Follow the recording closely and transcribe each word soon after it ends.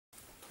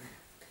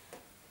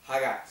Hi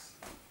guys,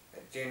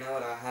 do you know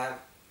what I have?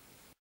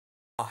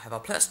 I have a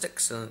plastic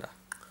cylinder.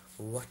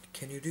 What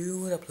can you do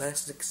with a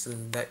plastic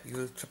cylinder?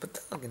 You'll trap a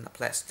dog in a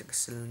plastic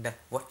cylinder.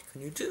 What can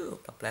you do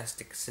with a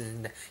plastic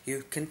cylinder?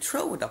 You can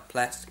throw the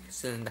plastic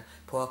cylinder,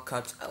 pour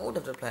cards out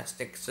of the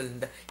plastic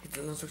cylinder, hit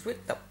the lunches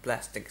with the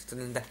plastic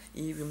cylinder,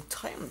 even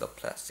time the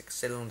plastic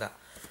cylinder.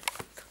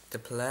 The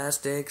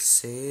plastic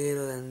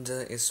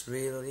cylinder is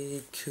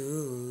really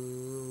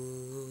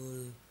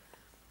cool.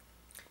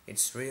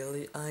 It's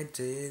really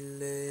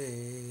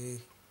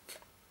idyllic.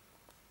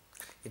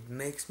 It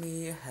makes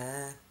me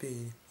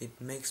happy, it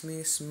makes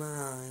me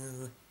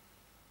smile,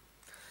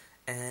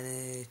 and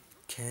it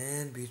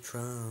can be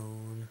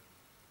thrown.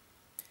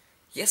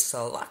 Yes,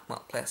 I like my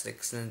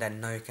plastic cylinder.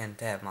 No, you can't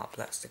have my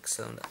plastic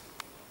cylinder.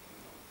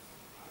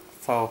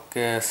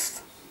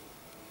 Focused.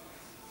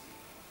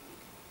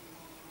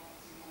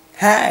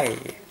 Hey!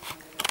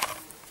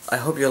 I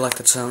hope you liked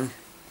the song.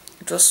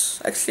 It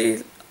was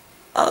actually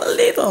a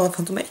little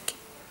fun to make.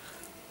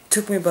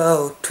 Took me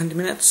about 20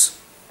 minutes.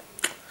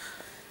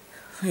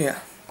 Yeah,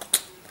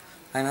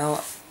 I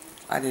know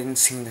I didn't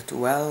sing that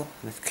well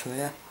and that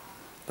clear,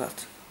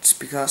 but it's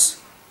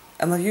because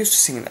I'm not used to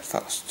singing that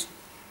fast.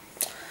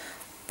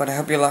 But I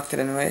hope you liked it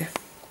anyway.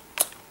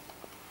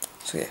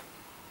 So yeah,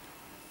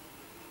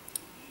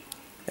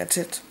 that's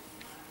it.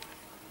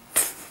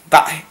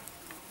 Bye.